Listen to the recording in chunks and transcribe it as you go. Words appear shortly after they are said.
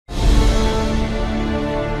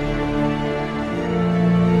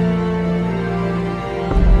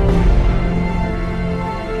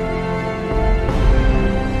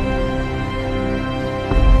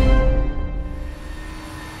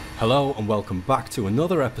Hello and welcome back to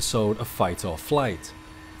another episode of FightOrFlight.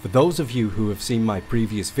 For those of you who have seen my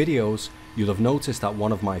previous videos, you'll have noticed that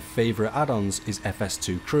one of my favourite add-ons is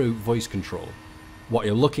FS2Crew voice control. What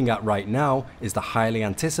you're looking at right now is the highly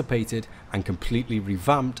anticipated and completely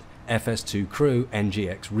revamped FS2Crew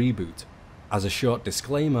NGX Reboot. As a short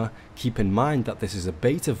disclaimer, keep in mind that this is a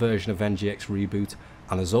beta version of NGX Reboot,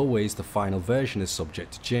 and as always the final version is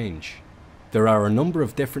subject to change. There are a number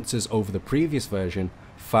of differences over the previous version,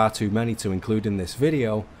 far too many to include in this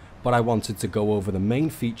video, but I wanted to go over the main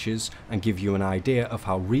features and give you an idea of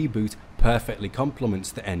how Reboot perfectly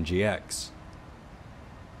complements the NGX.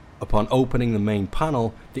 Upon opening the main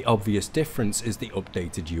panel, the obvious difference is the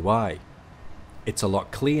updated UI. It's a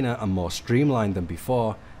lot cleaner and more streamlined than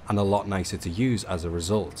before, and a lot nicer to use as a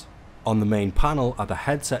result. On the main panel are the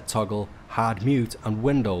headset toggle, hard mute and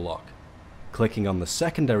window lock. Clicking on the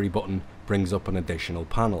secondary button brings up an additional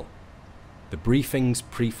panel. The briefings,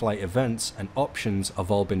 pre-flight events and options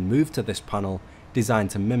have all been moved to this panel, designed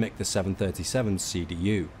to mimic the 737's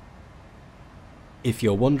CDU. If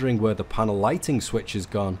you're wondering where the panel lighting switch has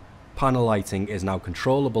gone, panel lighting is now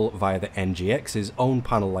controllable via the NGX's own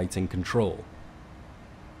panel lighting control.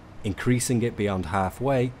 Increasing it beyond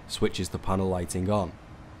halfway switches the panel lighting on,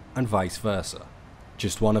 and vice versa.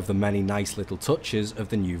 Just one of the many nice little touches of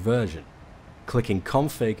the new version. Clicking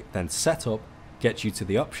Config then Setup gets you to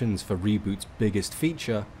the options for Reboot's biggest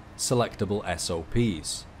feature, selectable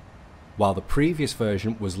SOPs. While the previous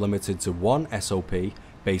version was limited to one SOP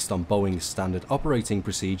based on Boeing's standard operating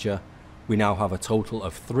procedure, we now have a total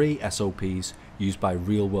of 3 SOPs used by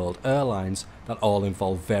real-world airlines that all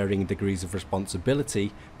involve varying degrees of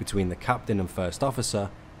responsibility between the captain and first officer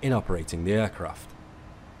in operating the aircraft.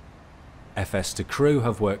 FS2Crew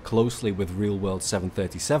have worked closely with real-world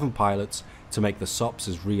 737 pilots to make the SOPs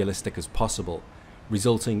as realistic as possible,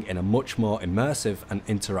 resulting in a much more immersive and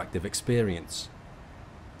interactive experience.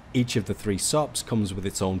 Each of the 3 SOPs comes with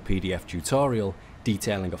its own PDF tutorial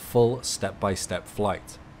detailing a full step-by-step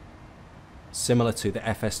flight. Similar to the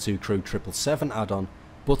FS2Crew 777 add-on,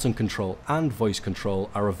 button control and voice control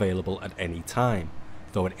are available at any time,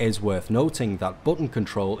 though it is worth noting that button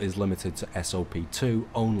control is limited to SOP2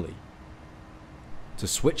 only. To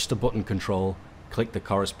switch to button control, click the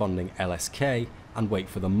corresponding LSK and wait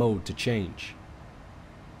for the mode to change.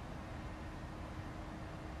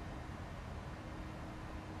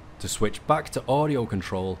 To switch back to audio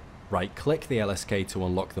control, right-click the LSK to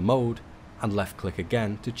unlock the mode, and left-click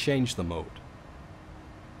again to change the mode.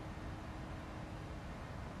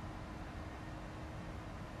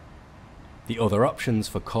 The other options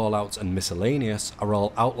for callouts and miscellaneous are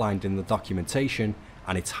all outlined in the documentation,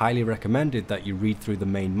 and it's highly recommended that you read through the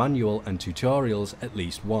main manual and tutorials at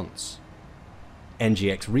least once.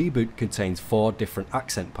 NGX Reboot contains 4 different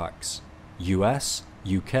accent packs: US,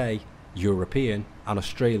 UK, European and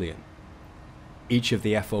Australian. Each of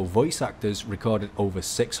the FO voice actors recorded over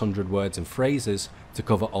 600 words and phrases to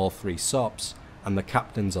cover all 3 SOPs, and the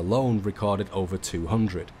captains alone recorded over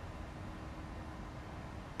 200.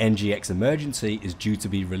 NGX Emergency is due to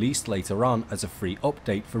be released later on as a free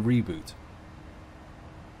update for Reboot.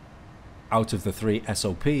 Out of the 3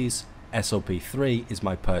 SOPs, SOP3 is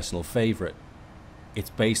my personal favourite. It's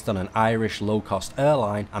based on an Irish low-cost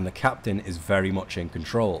airline and the captain is very much in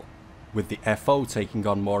control, with the FO taking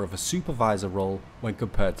on more of a supervisor role when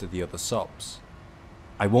compared to the other SOPs.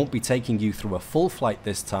 I won't be taking you through a full flight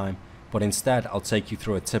this time, but instead I'll take you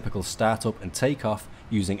through a typical startup and takeoff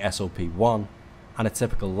using SOP1, and a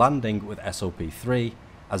typical landing with SOP3,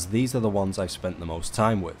 as these are the ones I've spent the most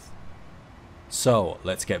time with. So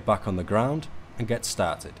let's get back on the ground and get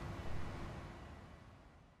started.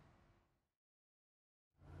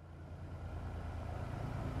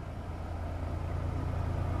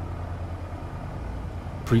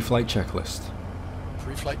 Pre-flight checklist.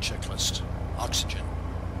 Pre-flight checklist. Oxygen.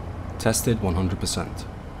 Tested 100%.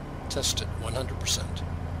 Tested 100%.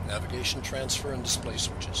 Navigation transfer and display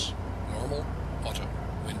switches. Normal, auto.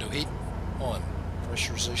 Window heat, on.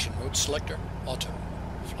 Pressurization mode selector, auto.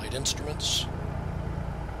 Flight instruments.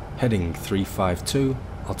 Heading 352,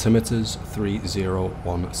 altimeters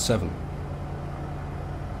 3017.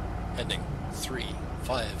 Heading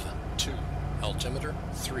 352, altimeter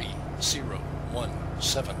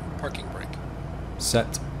 3017, parking brake.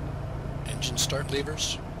 Set. Engine start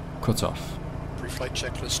levers. Cut off. Pre-flight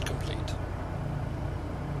checklist complete.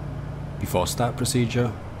 Before start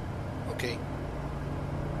procedure. Okay.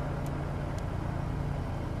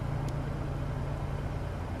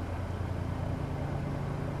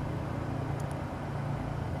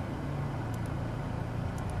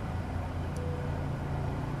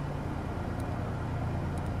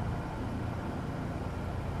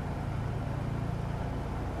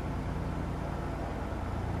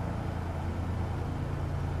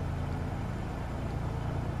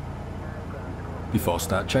 Before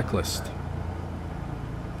start checklist.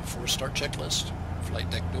 Before start checklist. Flight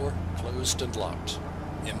deck door closed and locked.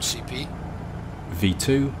 MCP.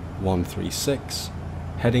 V2 136.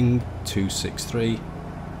 Heading 263.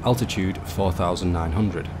 Altitude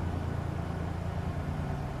 4,900.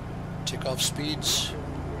 Takeoff speeds.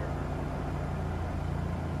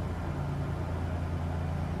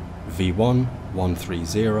 V1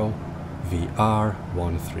 130. VR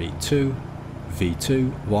 132.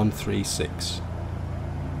 V2 136.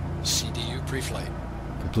 CDU pre-flight.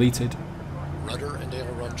 Completed. Rudder and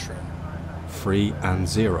aileron trim. Free and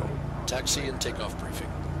 0. Taxi and takeoff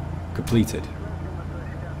briefing. Completed.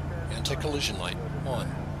 Anti-collision light on.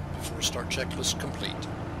 Before start checklist complete.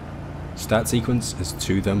 Start sequence is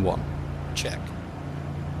 2 then 1. Check.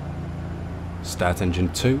 Start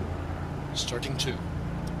engine 2. Starting 2.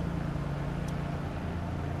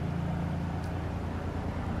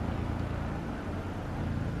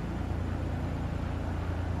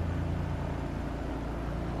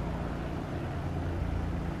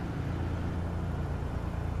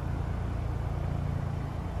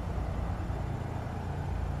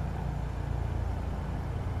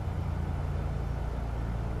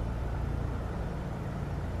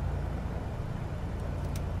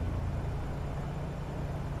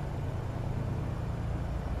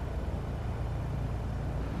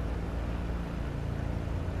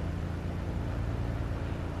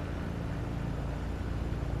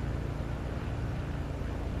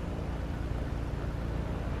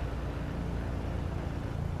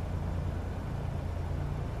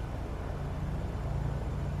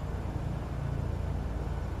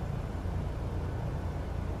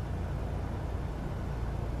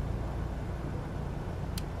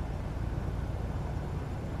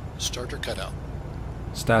 Starter cutout.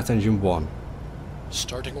 Start engine 1.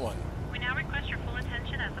 Starting 1. We now request your full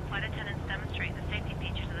attention as the flight attendants demonstrate the safety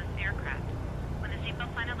features of this aircraft. When the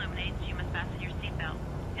seatbelt sign illuminates, you must fasten your seatbelt.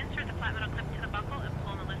 Insert the flat metal clip to the buckle and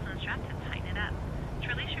pull on the loosen strap to tighten it up. To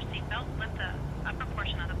release your seatbelt, lift the upper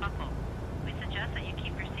portion of the buckle. We suggest that you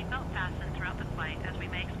keep your seatbelt fastened throughout the flight as we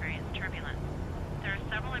may experience turbulence. There are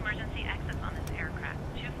several emergency exits on this aircraft,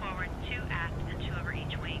 2 forward, 2 aft, and 2 over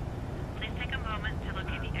each wing. Please take a moment to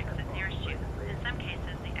locate the exit nearest you. In some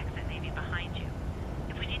cases, the exit may be behind you.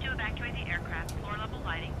 If we need to evacuate the aircraft, floor-level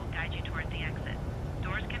lighting will guide you toward the exit.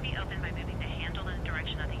 Doors can be opened by moving the handle in the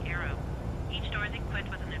direction of the arrow. Each door is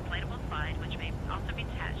equipped with an inflatable slide, which may also be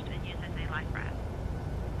attached and used as a life raft.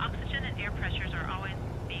 Oxygen and air pressures are always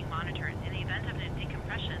being monitored. In the event of a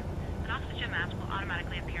decompression, an oxygen mask will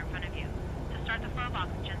automatically appear in front of you. To start the flow of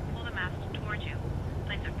oxygen, pull the mask towards you.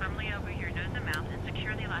 Place it firmly over your nose and mouth and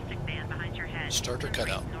secure the elastic band behind your head. Starter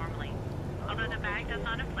cutout. Normally. Although the bag does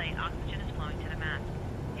not inflate, oxygen is flowing to the mask.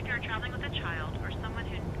 If you are traveling with a child or someone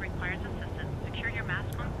who requires assistance, secure your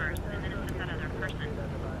mask on first and then assist that other person.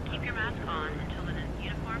 Keep your mask on until a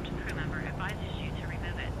uniformed crew member advises you to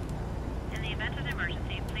remove it. In the event of an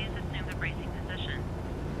emergency, please assume the bracing position.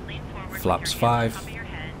 Lean forward Flaps with your hands 5. on top of your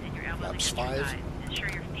head and your elbows Flaps against your 5. sides. Ensure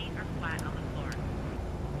your feet are flat on the floor.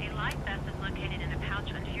 A life vest is located in a pouch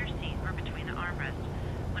under your seat or between the armrests.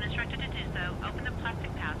 When instructed to do so, open the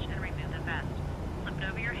plastic pouch and remove the vest. Flip it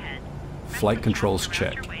over your head. Press Flight the controls straps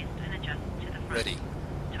around check. your waist and adjust to the front. Ready.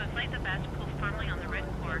 To inflate the vest, pull firmly on the red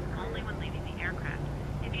cord only when leaving the aircraft.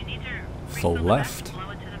 If you need to Full refill the left. vest, blow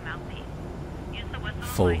it to the mouthpiece. Use the whistle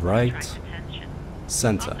Full light to right. attract attention.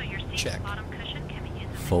 Center. Also, your seat's Check. bottom cushion can be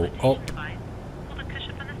used as a Full flotation up. device. Pull the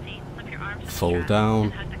cushion from the seat, slip your arms to the Full strap, down.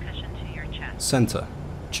 and hug the cushion to your chest. Center.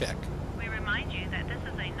 Check. We remind you that this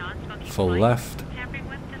is a non-smoking Full flight. left. Tampering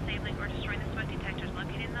with, disabling, or destroying the smoke detectors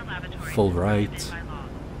located in the lavatory Full is right. prohibited by law.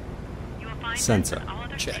 You will find Center. this and all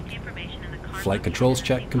other Check. safety information in the card Flight located controls in the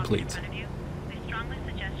check seat pocket in complete. front of you. We strongly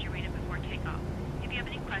suggest you read it before takeoff. If you have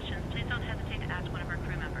any questions, please don't hesitate to ask one of our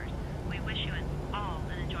crew members. We wish you all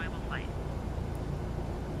an enjoyable flight.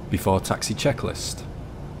 Before taxi checklist.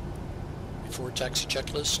 Before taxi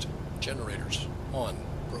checklist. Generators. On.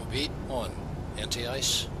 Probe heat. On.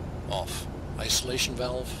 Anti-ice. Off. Isolation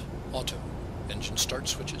valve. Auto. Engine start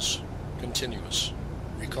switches. Continuous.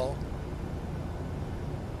 Recall.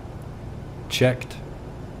 Checked.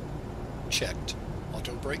 Checked.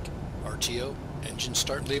 Auto brake. RTO. Engine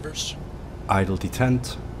start levers. Idle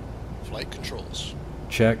detent. Flight controls.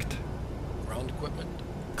 Checked. Ground equipment.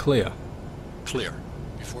 Clear. Clear.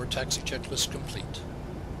 Before taxi checklist complete.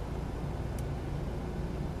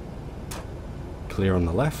 Clear on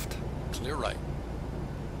the left. Clear right.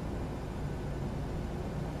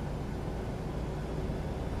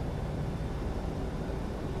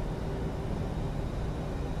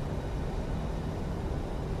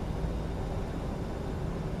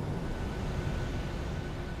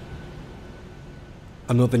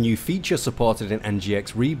 Another new feature supported in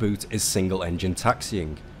NGX Reboot is single engine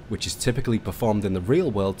taxiing, which is typically performed in the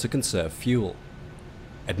real world to conserve fuel.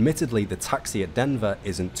 Admittedly, the taxi at Denver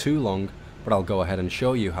isn't too long, but I'll go ahead and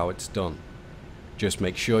show you how it's done. Just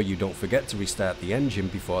make sure you don't forget to restart the engine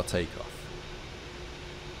before takeoff.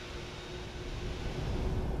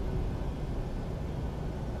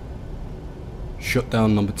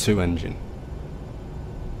 Shutdown number 2 engine.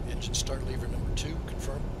 Engine start lever number 2,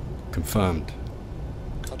 confirm. Confirmed.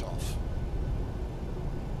 Cut off.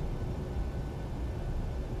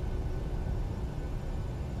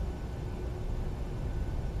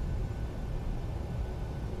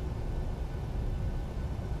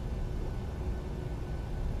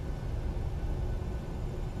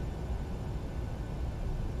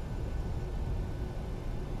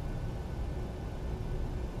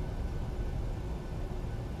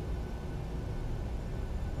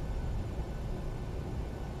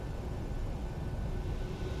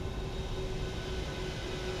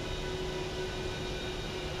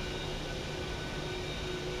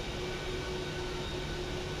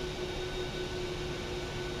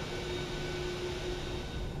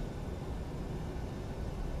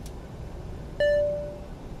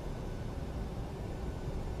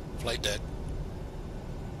 Flight deck.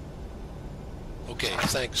 Okay,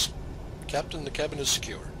 thanks. Captain, the cabin is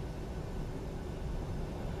secure.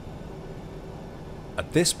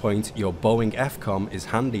 At this point, your Boeing FCOM is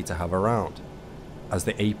handy to have around. As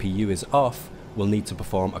the APU is off, we'll need to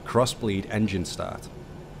perform a cross-bleed engine start.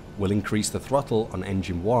 We'll increase the throttle on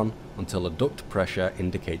engine 1 until the duct pressure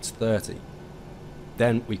indicates 30.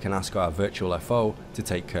 Then we can ask our virtual FO to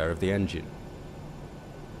take care of the engine.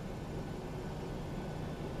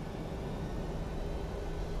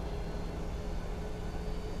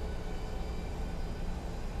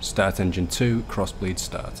 Start engine 2, cross-bleed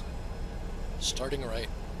start. Starting right.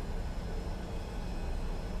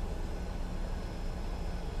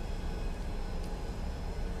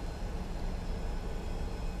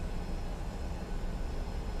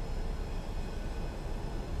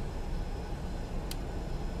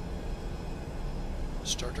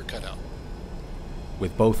 Starter cutout.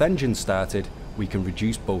 With both engines started, we can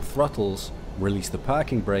reduce both throttles, release the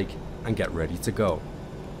parking brake, and get ready to go.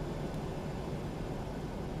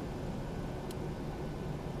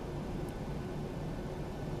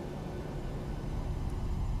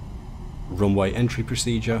 Runway entry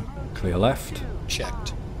procedure, clear left.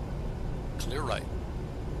 Checked. Clear right.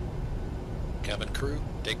 Cabin crew,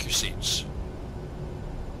 take your seats.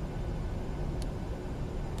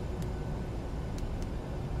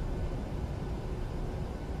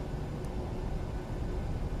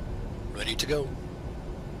 Ready to go.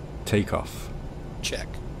 Takeoff. Check.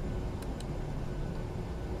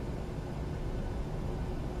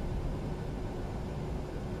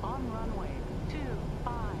 On runway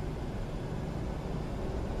 25.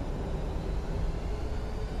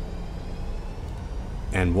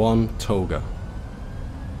 N1 Toga.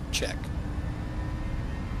 Check.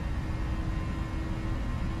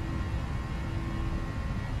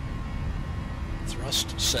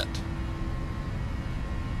 Thrust set.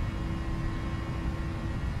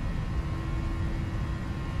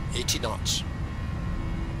 $80 knots.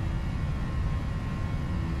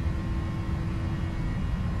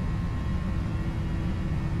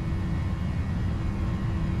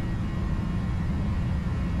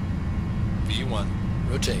 V1,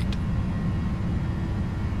 rotate.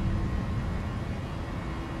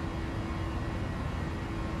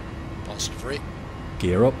 Positive rate.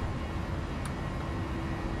 Gear up.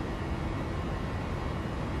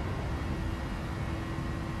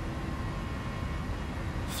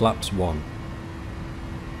 Flaps 1.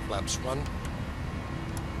 Flaps 1.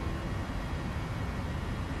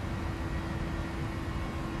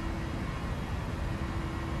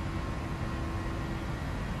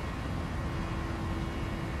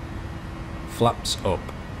 Flaps up.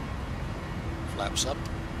 Flaps up.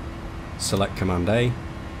 Select Command A.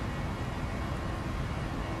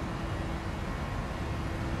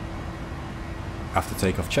 After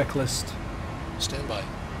takeoff checklist. Stand by.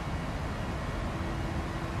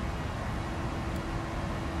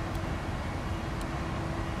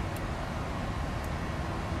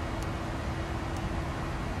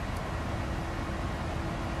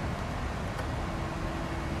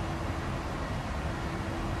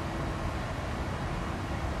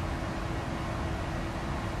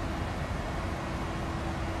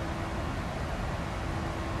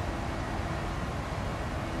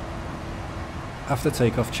 After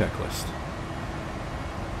takeoff checklist.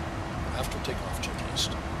 After takeoff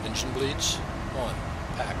checklist. Engine bleeds. On.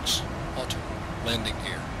 Packs. Auto. Landing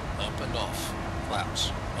gear. Up and off.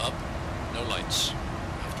 Flaps. Up. No lights.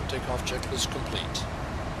 Takeoff checklist complete.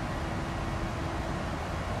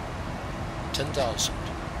 10,000.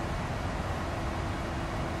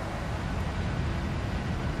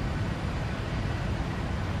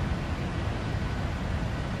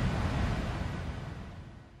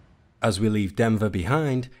 As we leave Denver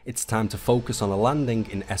behind, it's time to focus on a landing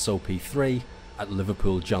in SOP3 at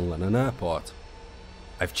Liverpool John Lennon Airport.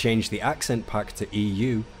 I've changed the accent pack to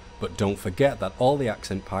EU, but don't forget that all the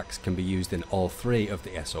accent packs can be used in all 3 of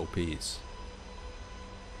the SOPs.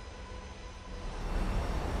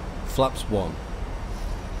 Flaps 1.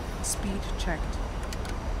 Speed checked.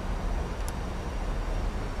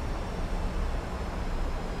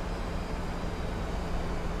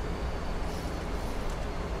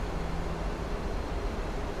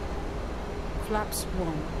 Flaps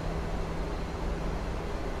 1.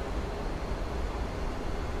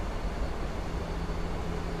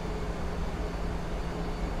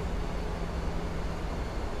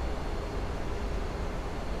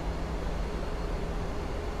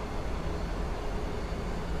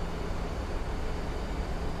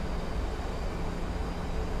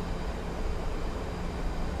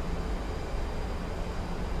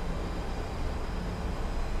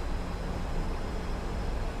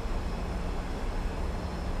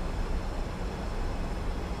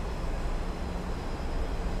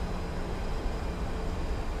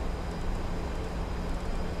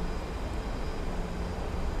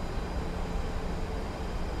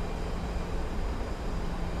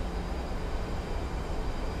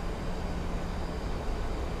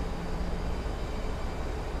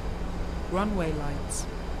 Runway lights.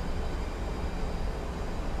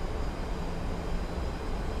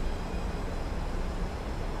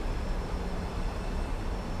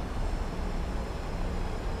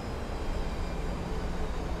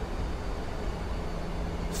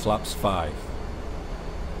 Flaps 5.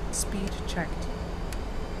 Speed checked.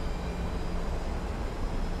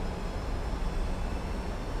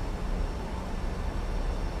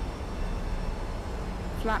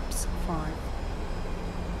 Flaps 5.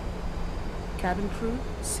 Cabin crew,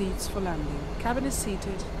 seats for landing. Cabin is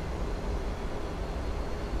seated.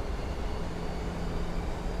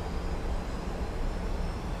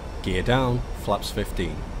 Gear down, flaps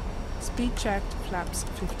 15. Speed checked, flaps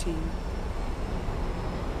 15.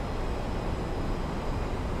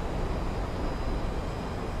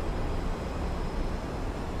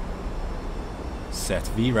 Set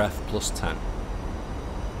VREF plus 10.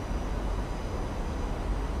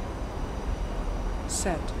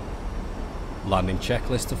 Set. Landing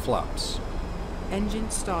checklist of flaps.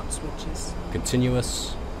 Engine start switches.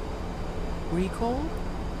 Continuous. Recall.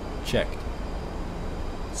 Checked.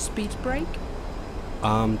 Speed brake.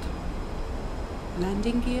 Armed.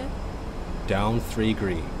 Landing gear. Down 3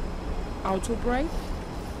 green. Auto brake.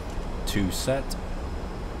 2 set.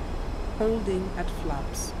 Holding at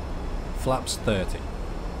flaps. Flaps 30.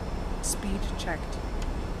 Speed checked.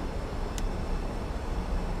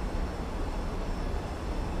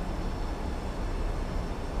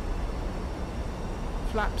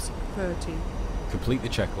 Flaps 30. Complete the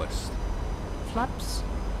checklist. Flaps.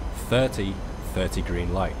 30, 30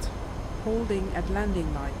 green light. Holding at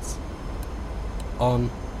landing lights.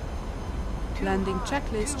 On. Landing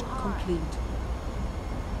checklist complete.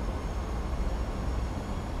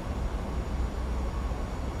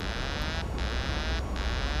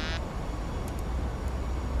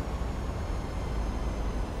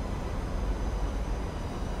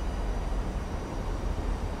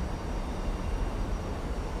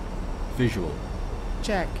 Visual.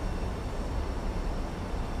 Check.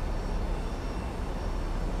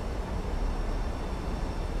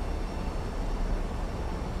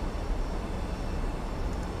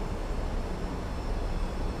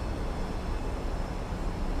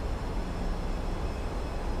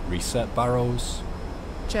 Reset barrows.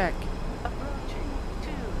 Check. Approaching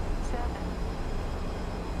 27.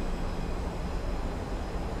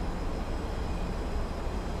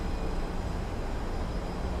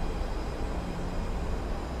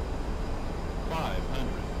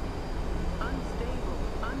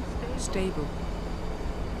 Unstable. Stable.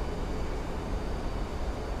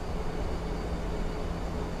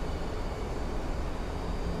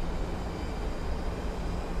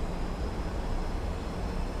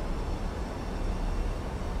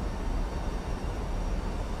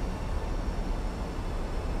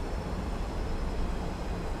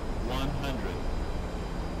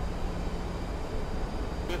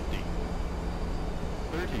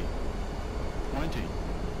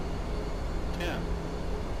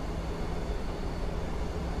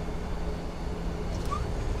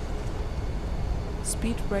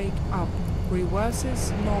 Speed brake up.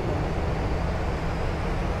 Reverses normal.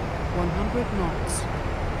 100 knots.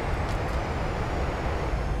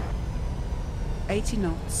 80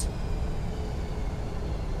 knots.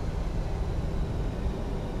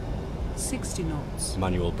 60 knots.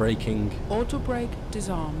 Manual braking. Auto brake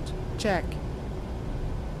disarmed. Check.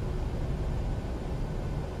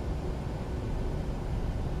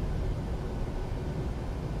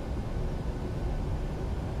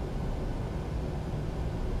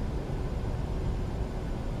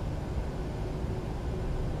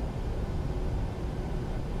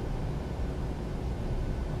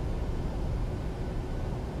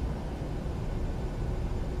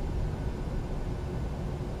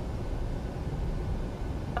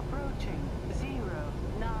 Approaching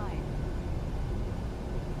 09.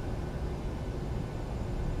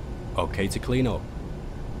 Okay to clean up.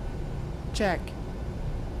 Check.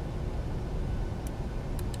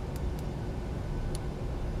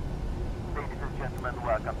 Ladies and gentlemen,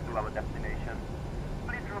 welcome to our destination.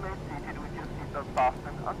 Please remain seated with your seatbelt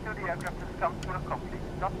fastened until the aircraft has come to a complete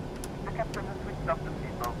stop. The captain has switched off the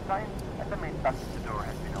seatbelt sign and the main passenger door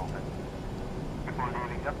has been opened. Before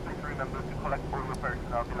leaving us, please remember to collect all your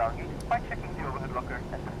personal belongings by checking the overhead lockers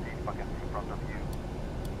and the seat pockets in front of you.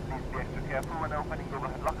 Please be extra careful when opening the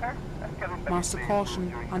overhead lockers, as cabin baggage Master may caution,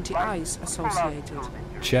 move during the anti-ice flight or fall out associated. close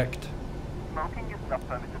injuries. Checked. Smoking is not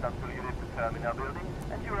permitted until you leave the terminal building,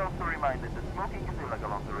 and you are also reminded that smoking is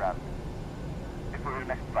illegal on the ramp. Before your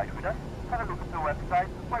next flight with us, have a look at the website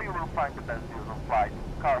where you will find the best deals on flights,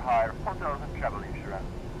 car hire, hotels and travel insurance.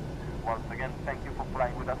 Once again, thank you for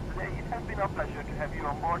flying with us today. It has been our pleasure to have you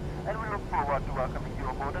on board, and we look forward to welcoming you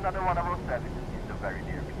on board another one of our services in the very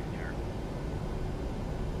near future.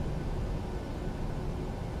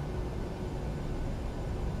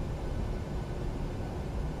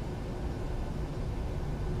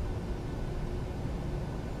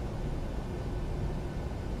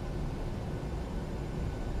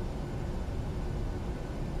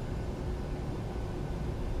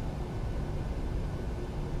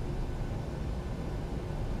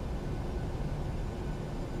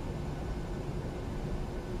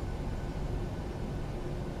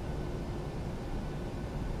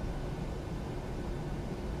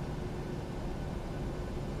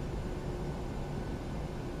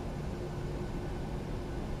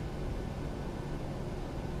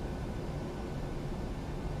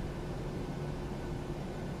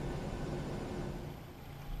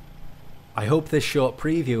 I hope this short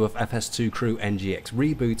preview of FS2Crew NGX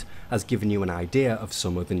Reboot has given you an idea of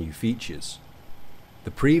some of the new features.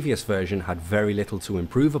 The previous version had very little to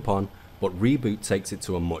improve upon, but Reboot takes it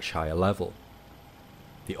to a much higher level.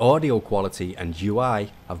 The audio quality and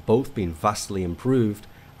UI have both been vastly improved,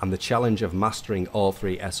 and the challenge of mastering all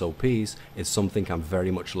three SOPs is something I'm very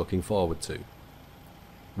much looking forward to.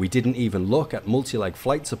 We didn't even look at multi-leg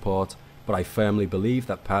flight support, but I firmly believe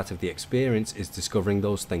that part of the experience is discovering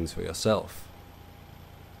those things for yourself.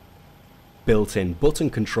 Built-in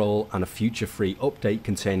button control and a future-free update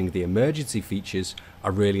containing the emergency features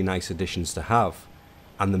are really nice additions to have,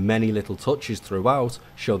 and the many little touches throughout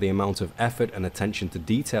show the amount of effort and attention to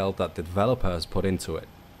detail that the developer has put into it.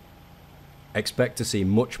 Expect to see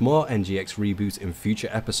much more NGX Reboot in future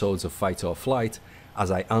episodes of FightOrFlight,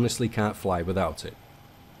 as I honestly can't fly without it.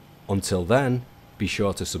 Until then, be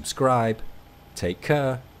sure to subscribe, take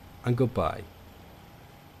care, and goodbye.